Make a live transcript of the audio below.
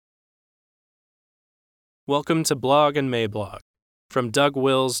Welcome to Blog and Mablog from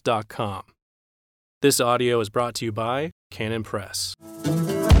DougWills.com. This audio is brought to you by Canon Press.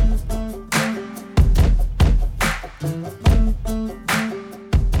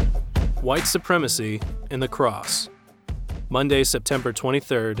 White Supremacy and the Cross. Monday, September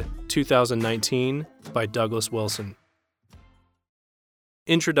 23rd, 2019, by Douglas Wilson.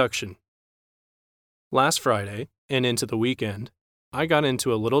 Introduction. Last Friday, and into the weekend, I got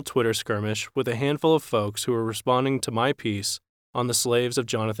into a little Twitter skirmish with a handful of folks who were responding to my piece on the slaves of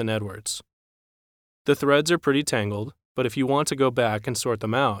Jonathan Edwards. The threads are pretty tangled, but if you want to go back and sort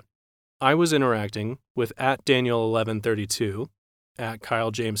them out, I was interacting with @Daniel1132,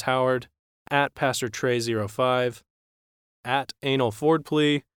 @KyleJamesHoward, @PastorTrey05,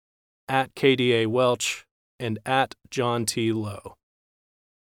 @AnalFordplea, @KDAWelch, and @JohnT.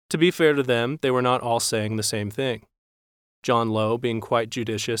 To be fair to them, they were not all saying the same thing. John Lowe being quite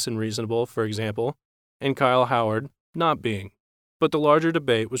judicious and reasonable, for example, and Kyle Howard not being. But the larger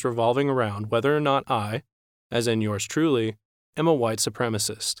debate was revolving around whether or not I, as in yours truly, am a white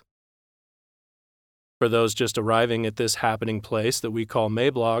supremacist. For those just arriving at this happening place that we call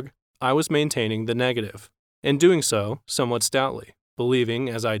Mablog, I was maintaining the negative, and doing so somewhat stoutly, believing,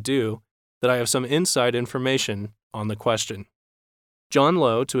 as I do, that I have some inside information on the question. John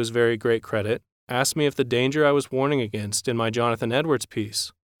Lowe, to his very great credit, asked me if the danger I was warning against in my Jonathan Edwards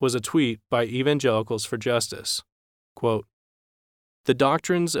piece was a tweet by Evangelicals for Justice. Quote, "The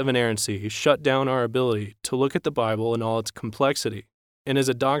doctrines of inerrancy shut down our ability to look at the Bible in all its complexity and is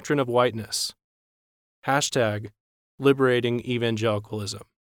a doctrine of whiteness. Hashtag liberating evangelicalism."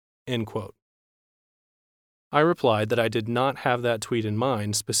 End quote. I replied that I did not have that tweet in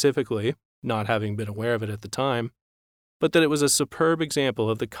mind specifically, not having been aware of it at the time, but that it was a superb example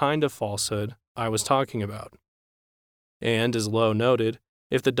of the kind of falsehood I was talking about. And, as Lowe noted,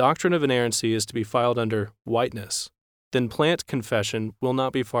 if the doctrine of inerrancy is to be filed under whiteness, then plant confession will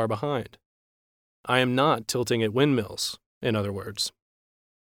not be far behind. I am not tilting at windmills, in other words.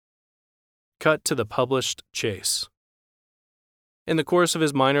 Cut to the published chase. In the course of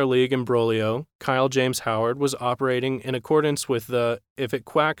his minor league imbroglio, Kyle James Howard was operating in accordance with the "if it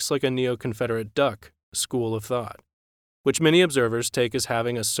quacks like a neo-Confederate duck" school of thought, which many observers take as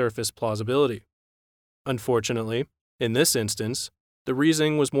having a surface plausibility. Unfortunately, in this instance, the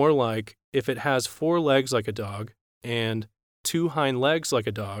reasoning was more like if it has 4 legs like a dog and 2 hind legs like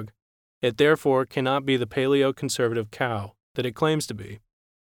a dog, it therefore cannot be the paleo-conservative cow that it claims to be.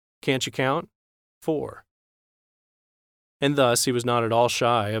 Can't you count? 4. And thus he was not at all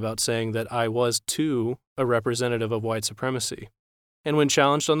shy about saying that I was, too, a representative of white supremacy. And when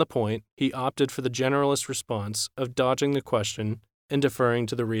challenged on the point, he opted for the generalist response of dodging the question and deferring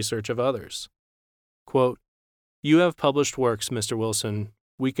to the research of others. Quote, "You have published works, Mr. Wilson.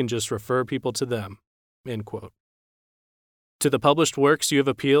 We can just refer people to them." End quote. To the published works you have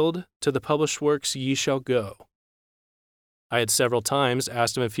appealed, to the published works ye shall go. I had several times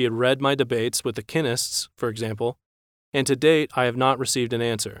asked him if he had read my debates with the Kinnists, for example, and to date I have not received an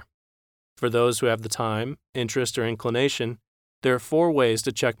answer. For those who have the time, interest, or inclination, there are 4 ways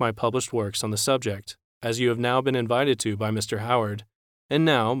to check my published works on the subject, as you have now been invited to by Mr. Howard, and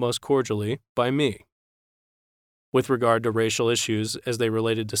now, most cordially, by me. With regard to racial issues as they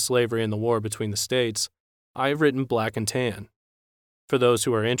related to slavery and the war between the states, I have written Black and Tan. For those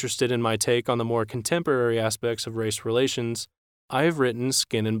who are interested in my take on the more contemporary aspects of race relations, I have written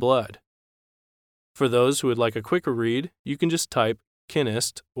Skin and Blood. For those who would like a quicker read, you can just type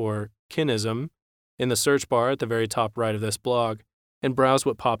Kinnist or Kinnism in the search bar at the very top right of this blog, and browse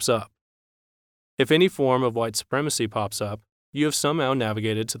what pops up. If any form of white supremacy pops up, you have somehow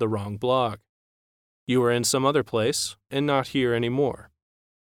navigated to the wrong blog. You are in some other place, and not here anymore.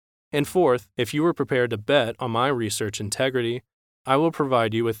 And fourth, if you are prepared to bet on my research integrity, I will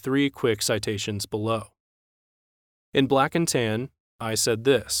provide you with 3 quick citations below. In Black and Tan, I said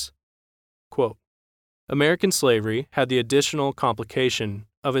this, quote, "American slavery had the additional complication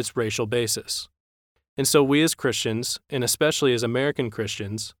of its racial basis. And so we as Christians, and especially as American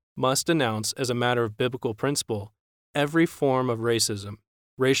Christians, must denounce as a matter of biblical principle every form of racism,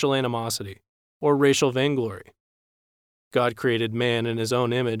 racial animosity, or racial vainglory. God created man in his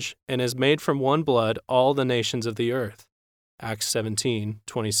own image and has made from one blood all the nations of the earth. Acts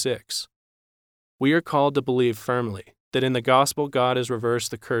 17:26. We are called to believe firmly that in the gospel God has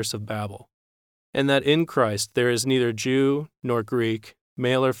reversed the curse of Babel, and that in Christ there is neither Jew nor Greek,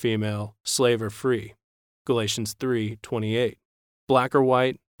 male or female, slave or free. Galatians 3:28. Black or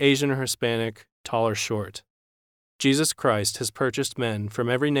white, Asian or Hispanic, tall or short. Jesus Christ has purchased men from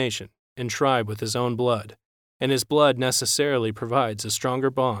every nation and tribe with his own blood, and his blood necessarily provides a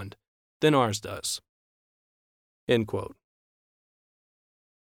stronger bond than ours does. End quote.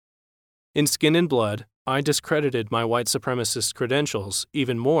 In Skin and Blood, I discredited my white supremacist credentials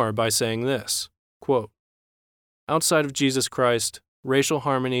even more by saying this, quote, outside of Jesus Christ, racial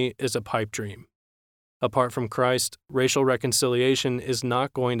harmony is a pipe dream. Apart from Christ, racial reconciliation is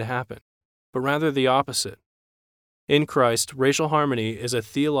not going to happen, but rather the opposite. In Christ, racial harmony is a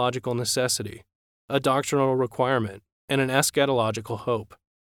theological necessity, a doctrinal requirement, and an eschatological hope.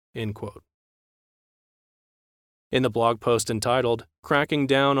 End quote. In the blog post entitled, Cracking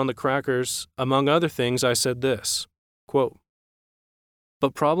Down on the Crackers, among other things, I said this, quote,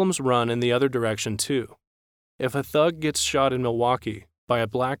 but problems run in the other direction too. If a thug gets shot in Milwaukee by a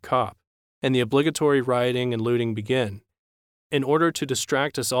black cop and the obligatory rioting and looting begin, in order to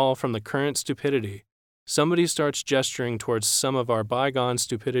distract us all from the current stupidity, somebody starts gesturing towards some of our bygone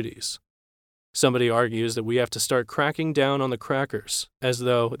stupidities. Somebody argues that we have to start cracking down on the crackers, as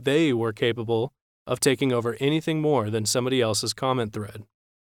though they were capable of taking over anything more than somebody else's comment thread.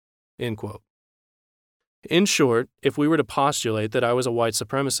 End quote. In short, if we were to postulate that I was a white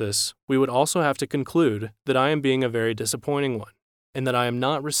supremacist, we would also have to conclude that I am being a very disappointing one, and that I am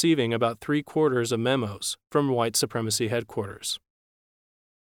not receiving about 3/4 of memos from white supremacy headquarters.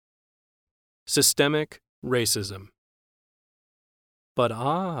 Systemic racism.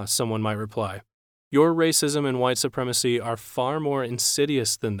 But someone might reply, your racism and white supremacy are far more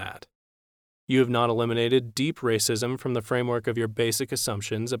insidious than that. You have not eliminated deep racism from the framework of your basic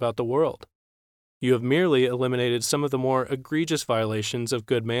assumptions about the world. You have merely eliminated some of the more egregious violations of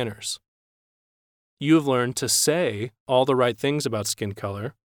good manners. You have learned to say all the right things about skin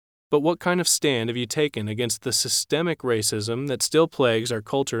color, but what kind of stand have you taken against the systemic racism that still plagues our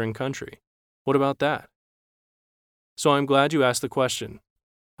culture and country? What about that? So I'm glad you asked the question.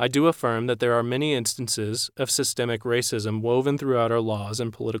 I do affirm that there are many instances of systemic racism woven throughout our laws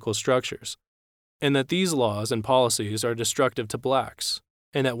and political structures, and that these laws and policies are destructive to blacks,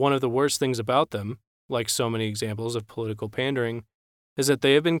 and that one of the worst things about them, like so many examples of political pandering, is that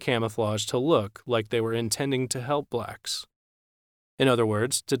they have been camouflaged to look like they were intending to help blacks. In other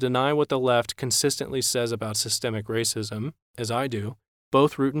words, to deny what the left consistently says about systemic racism, as I do,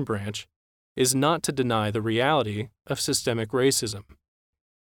 both root and branch, is not to deny the reality of systemic racism.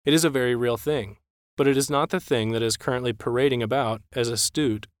 It is a very real thing, but it is not the thing that is currently parading about as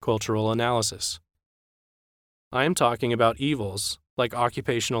astute cultural analysis. I am talking about evils like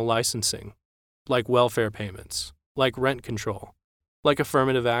occupational licensing, like welfare payments, like rent control, like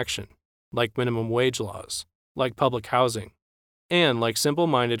affirmative action, like minimum wage laws, like public housing, and like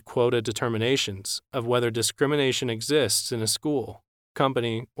simple-minded quota determinations of whether discrimination exists in a school,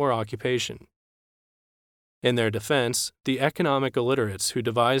 company, or occupation. In their defense, the economic illiterates who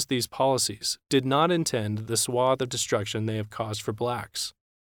devised these policies did not intend the swath of destruction they have caused for blacks,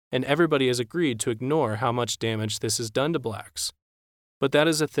 and everybody has agreed to ignore how much damage this has done to blacks. But that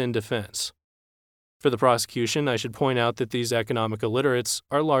is a thin defense. For the prosecution, I should point out that these economic illiterates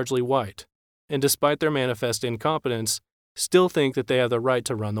are largely white, and despite their manifest incompetence, still think that they have the right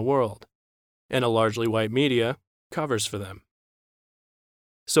to run the world, and a largely white media covers for them.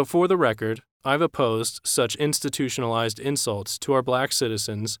 So for the record, I've opposed such institutionalized insults to our black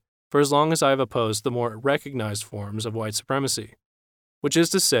citizens for as long as I've opposed the more recognized forms of white supremacy, which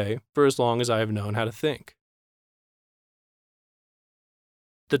is to say, for as long as I have known how to think.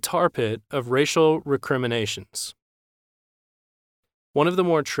 The tar pit of racial recriminations. One of the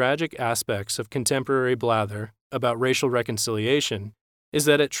more tragic aspects of contemporary blather about racial reconciliation is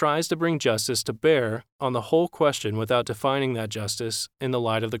that it tries to bring justice to bear on the whole question without defining that justice in the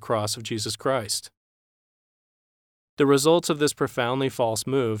light of the cross of Jesus Christ. The results of this profoundly false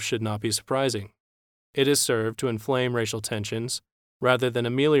move should not be surprising. It has served to inflame racial tensions rather than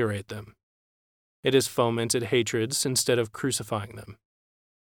ameliorate them. It has fomented hatreds instead of crucifying them.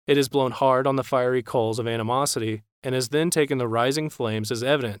 It has blown hard on the fiery coals of animosity and has then taken the rising flames as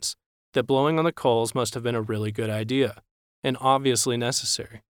evidence that blowing on the coals must have been a really good idea, and obviously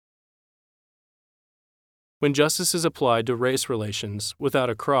necessary. When justice is applied to race relations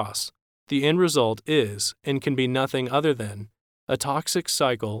without a cross, the end result is, and can be nothing other than, a toxic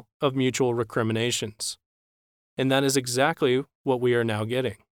cycle of mutual recriminations. And that is exactly what we are now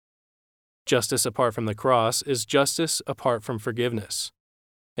getting. Justice apart from the cross is justice apart from forgiveness.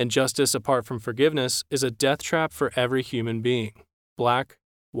 And justice apart from forgiveness is a death trap for every human being, black,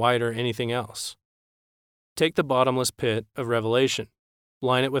 white, or anything else. Take the bottomless pit of Revelation,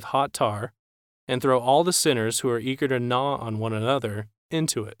 line it with hot tar, and throw all the sinners who are eager to gnaw on one another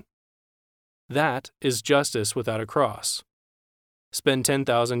into it. That is justice without a cross. Spend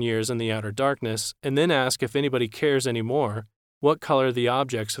 10,000 years in the outer darkness, and then ask if anybody cares anymore what color the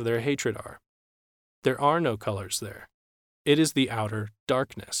objects of their hatred are. There are no colors there. It is the outer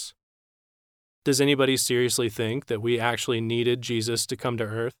darkness. Does anybody seriously think that we actually needed Jesus to come to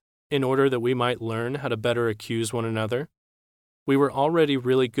earth in order that we might learn how to better accuse one another? We were already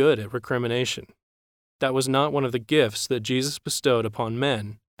really good at recrimination. That was not one of the gifts that Jesus bestowed upon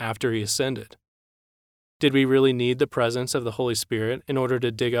men after he ascended. Did we really need the presence of the Holy Spirit in order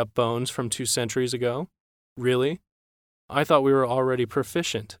to dig up bones from 2 centuries ago? Really? I thought we were already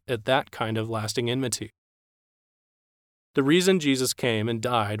proficient at that kind of lasting enmity. The reason Jesus came and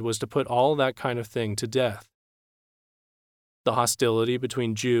died was to put all that kind of thing to death. The hostility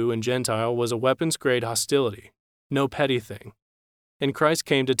between Jew and Gentile was a weapons-grade hostility, no petty thing, and Christ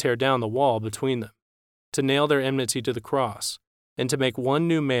came to tear down the wall between them, to nail their enmity to the cross, and to make one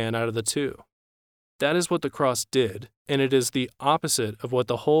new man out of the two. That is what the cross did, and it is the opposite of what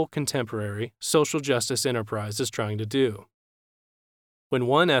the whole contemporary social justice enterprise is trying to do. When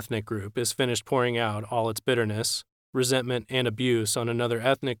one ethnic group is finished pouring out all its bitterness, resentment, and abuse on another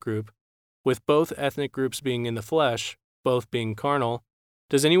ethnic group, with both ethnic groups being in the flesh, both being carnal,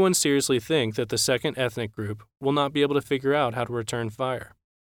 does anyone seriously think that the second ethnic group will not be able to figure out how to return fire?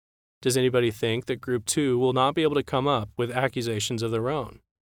 Does anybody think that Group 2 will not be able to come up with accusations of their own?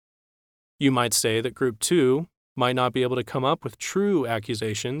 You might say that Group 2 might not be able to come up with true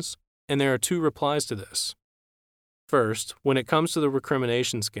accusations, and there are 2 replies to this. First, when it comes to the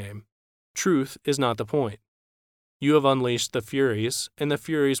recriminations game, truth is not the point. You have unleashed the Furies, and the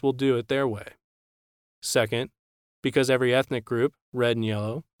Furies will do it their way. Second, because every ethnic group, red and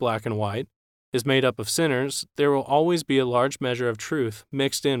yellow, black and white, is made up of sinners, there will always be a large measure of truth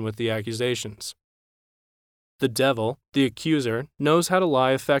mixed in with the accusations. The devil, the accuser, knows how to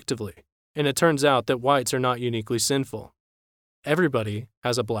lie effectively, and it turns out that whites are not uniquely sinful. Everybody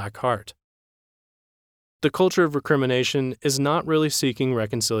has a black heart. The culture of recrimination is not really seeking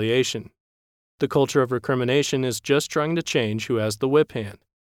reconciliation. The culture of recrimination is just trying to change who has the whip hand.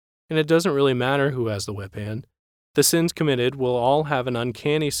 And it doesn't really matter who has the whip hand. The sins committed will all have an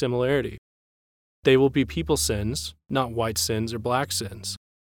uncanny similarity. They will be people sins, not white sins or black sins.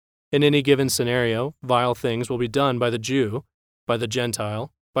 In any given scenario, vile things will be done by the Jew, by the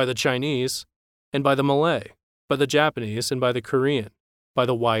Gentile, by the Chinese, and by the Malay, by the Japanese and by the Korean, by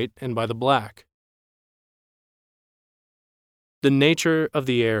the white and by the black. The nature of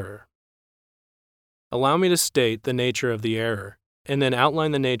the error. Allow me to state the nature of the error, and then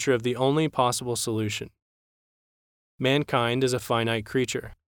outline the nature of the only possible solution. Mankind is a finite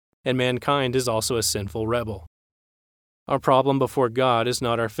creature, and mankind is also a sinful rebel. Our problem before God is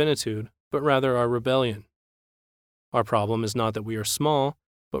not our finitude, but rather our rebellion. Our problem is not that we are small,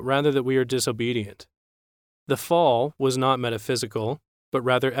 but rather that we are disobedient. The fall was not metaphysical, but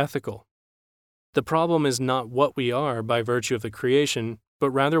rather ethical. The problem is not what we are by virtue of the creation, but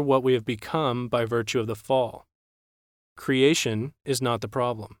rather what we have become by virtue of the fall. Creation is not the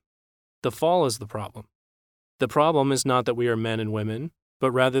problem. The fall is the problem. The problem is not that we are men and women,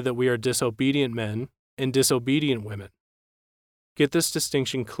 but rather that we are disobedient men and disobedient women. Get this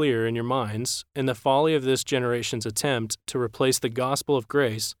distinction clear in your minds, and the folly of this generation's attempt to replace the gospel of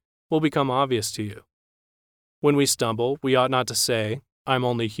grace will become obvious to you. When we stumble, we ought not to say, "I'm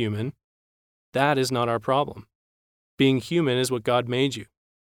only human." That is not our problem. Being human is what God made you.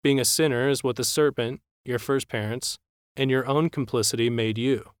 Being a sinner is what the serpent, your first parents, and your own complicity made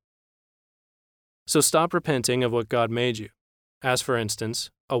you. So stop repenting of what God made you, as for instance,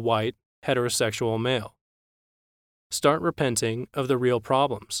 a white, heterosexual male. Start repenting of the real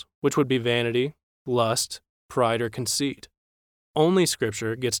problems, which would be vanity, lust, pride, or conceit. Only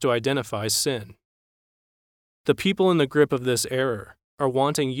Scripture gets to identify sin. The people in the grip of this error are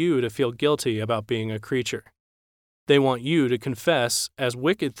wanting you to feel guilty about being a creature. They want you to confess as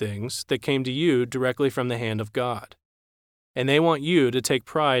wicked things that came to you directly from the hand of God. And they want you to take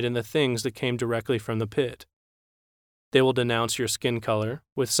pride in the things that came directly from the pit. They will denounce your skin color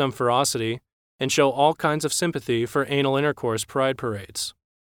with some ferocity and show all kinds of sympathy for anal intercourse pride parades.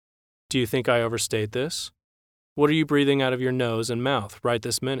 Do you think I overstate this? What are you breathing out of your nose and mouth right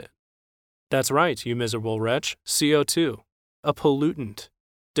this minute? That's right, you miserable wretch, CO2, a pollutant,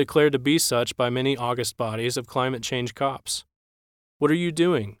 declared to be such by many august bodies of climate change cops. What are you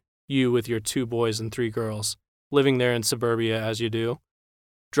doing, you with your 2 boys and 3 girls, living there in suburbia as you do?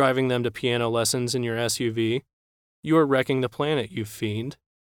 Driving them to piano lessons in your SUV? You are wrecking the planet, you fiend.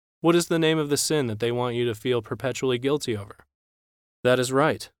 What is the name of the sin that they want you to feel perpetually guilty over? That is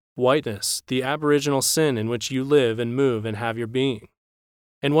right, whiteness, the aboriginal sin in which you live and move and have your being.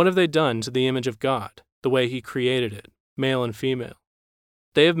 And what have they done to the image of God, the way He created it, male and female?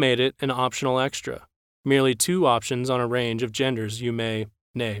 They have made it an optional extra, merely 2 options on a range of genders you may,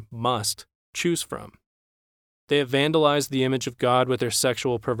 nay, must, choose from. They have vandalized the image of God with their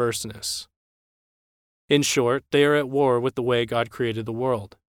sexual perverseness. In short, they are at war with the way God created the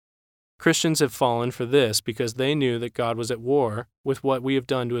world. Christians have fallen for this because they knew that God was at war with what we have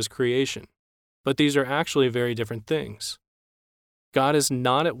done to His creation. But these are actually very different things. God is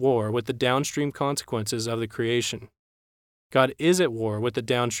not at war with the downstream consequences of the creation. God is at war with the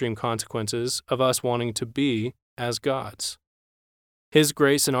downstream consequences of us wanting to be as gods. His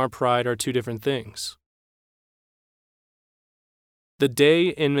grace and our pride are two different things. The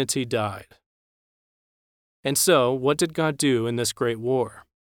day enmity died. And so, what did God do in this great war?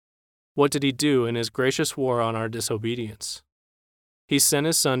 What did He do in His gracious war on our disobedience? He sent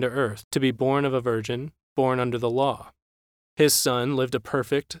His Son to earth to be born of a virgin, born under the law. His Son lived a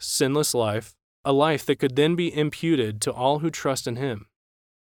perfect, sinless life, a life that could then be imputed to all who trust in Him.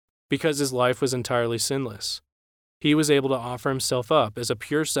 Because His life was entirely sinless, He was able to offer Himself up as a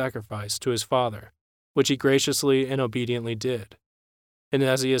pure sacrifice to His Father, which He graciously and obediently did. And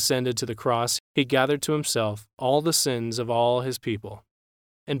as He ascended to the cross, He gathered to Himself all the sins of all His people.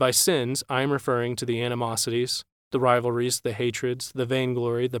 And by sins, I am referring to the animosities, the rivalries, the hatreds, the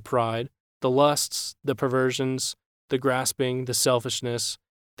vainglory, the pride, the lusts, the perversions, the grasping, the selfishness,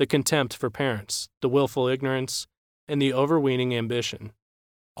 the contempt for parents, the willful ignorance, and the overweening ambition.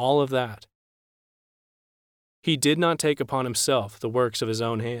 All of that. He did not take upon Himself the works of His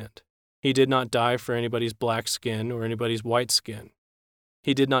own hand. He did not die for anybody's black skin or anybody's white skin.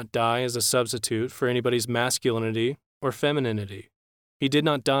 He did not die as a substitute for anybody's masculinity or femininity. He did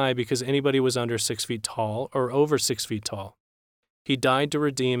not die because anybody was under 6 feet tall or over 6 feet tall. He died to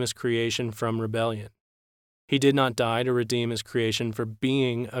redeem His creation from rebellion. He did not die to redeem His creation for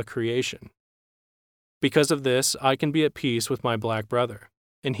being a creation. Because of this, I can be at peace with my black brother,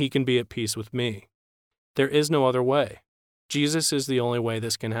 and he can be at peace with me. There is no other way. Jesus is the only way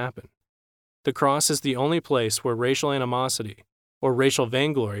this can happen. The cross is the only place where racial animosity or racial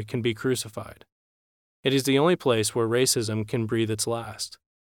vainglory can be crucified. It is the only place where racism can breathe its last.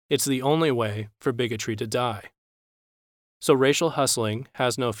 It's the only way for bigotry to die. So racial hustling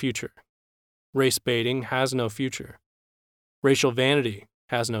has no future. Race baiting has no future. Racial vanity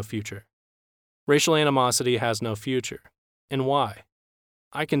has no future. Racial animosity has no future. And why?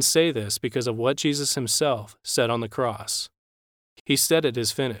 I can say this because of what Jesus Himself said on the cross. He said it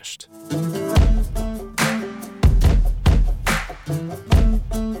is finished.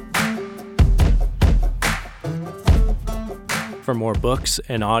 For more books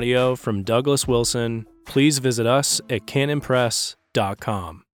and audio from Douglas Wilson, please visit us at canonpress.com.